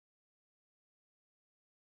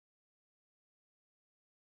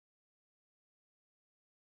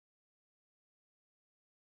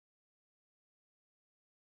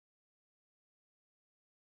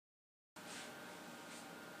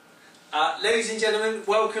Ladies and gentlemen,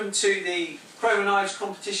 welcome to the Chroma Knives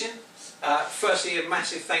competition. Firstly, a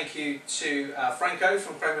massive thank you to Franco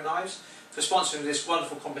from Chroma Knives for sponsoring this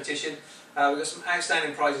wonderful competition. We've got some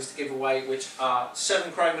outstanding prizes to give away, which are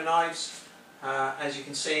 7 Chroma Knives, as you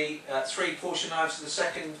can see, 3 portion knives for the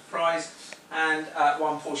second prize, and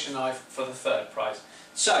 1 portion knife for the third prize.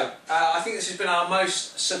 So, I think this has been our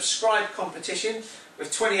most subscribed competition,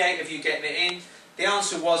 with 28 of you getting it in. The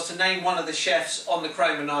answer was to name one of the chefs on the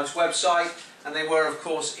Chroma Knives website, and they were, of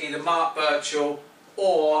course, either Mark Birchall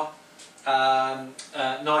or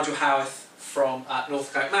Nigel Howarth from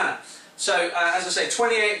Northcote Manor. So, as I say,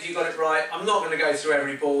 28 of you got it right. I'm not going to go through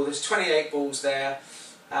every ball. There's 28 balls there.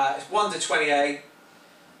 It's 1 to 28.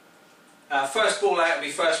 First ball out will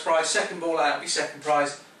be first prize. Second ball out will be second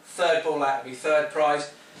prize. Third ball out will be third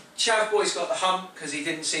prize. Chav Boy's got the hump because he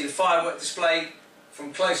didn't see the firework display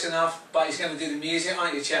from close enough, but he's going to do the music,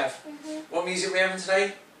 aren't you, Chav? What music are we having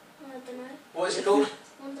today? I don't know. What is it called?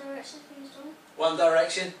 One Direction from the song. One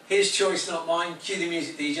Direction. His choice, not mine. Cue the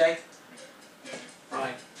music, DJ.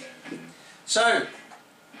 Right. So,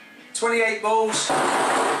 28 balls.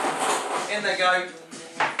 In they go.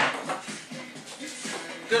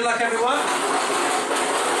 Good luck, everyone.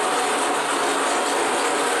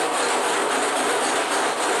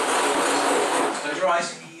 Close your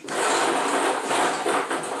eyes.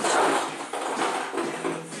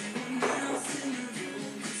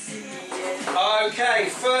 Okay,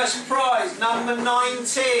 first prize, number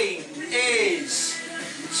 19 is,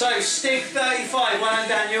 so Stig 35, well done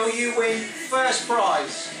Daniel, you win first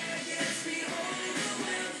prize.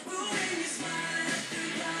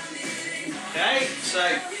 Okay,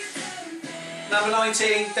 so number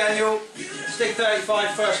 19, Daniel, Stig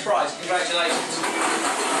 35, first prize, congratulations.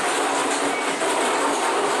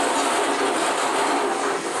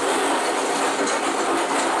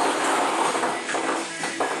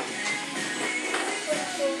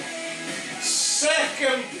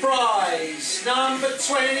 Second prize, number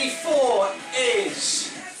 24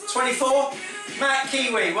 is 24, Matt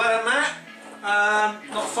Kiwi. Well done, Matt.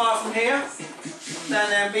 Not far from here. Down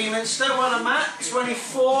there in Beaminster. Well done, Matt.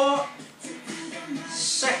 24.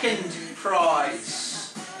 Second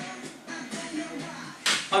prize.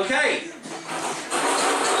 Okay.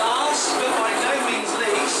 Last, but by no means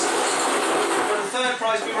least, for the third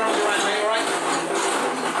prize, we run around, mate, alright?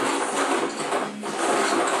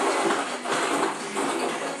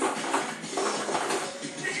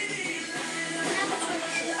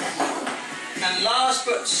 And last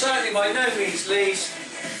but certainly by no means least,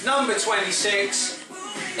 number 26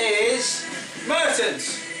 is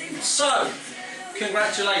Mertens. So,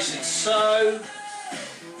 congratulations. So,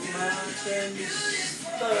 Mertens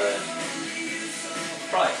third.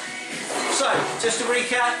 Right. So, just to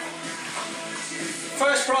recap,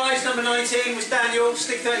 first prize, number 19, was Daniel,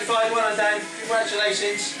 Stig 35, well done Dan,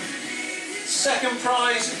 congratulations. Second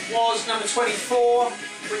prize was number 24,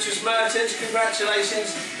 which was Mertens,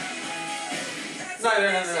 congratulations. No, I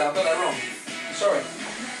got that wrong. Sorry.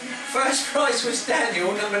 First prize was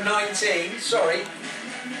Daniel, number 19, sorry.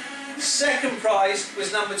 Second prize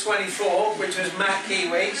was number 24, which was Matt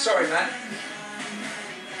Kiwi, sorry Matt.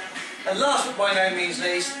 And last but by no means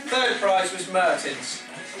least, third prize was Mertens.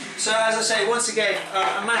 So as I say, once again,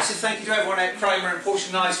 a massive thank you to everyone at Chroma and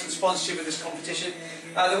Portion Knives for the sponsorship of this competition.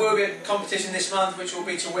 There will be a competition this month, which will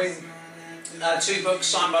be to win 2 books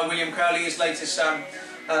signed by William Curley, his latest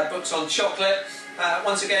books on chocolate.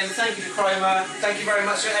 Once again, thank you to Chroma, thank you very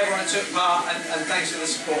much to everyone who took part, and thanks for the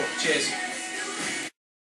support. Cheers.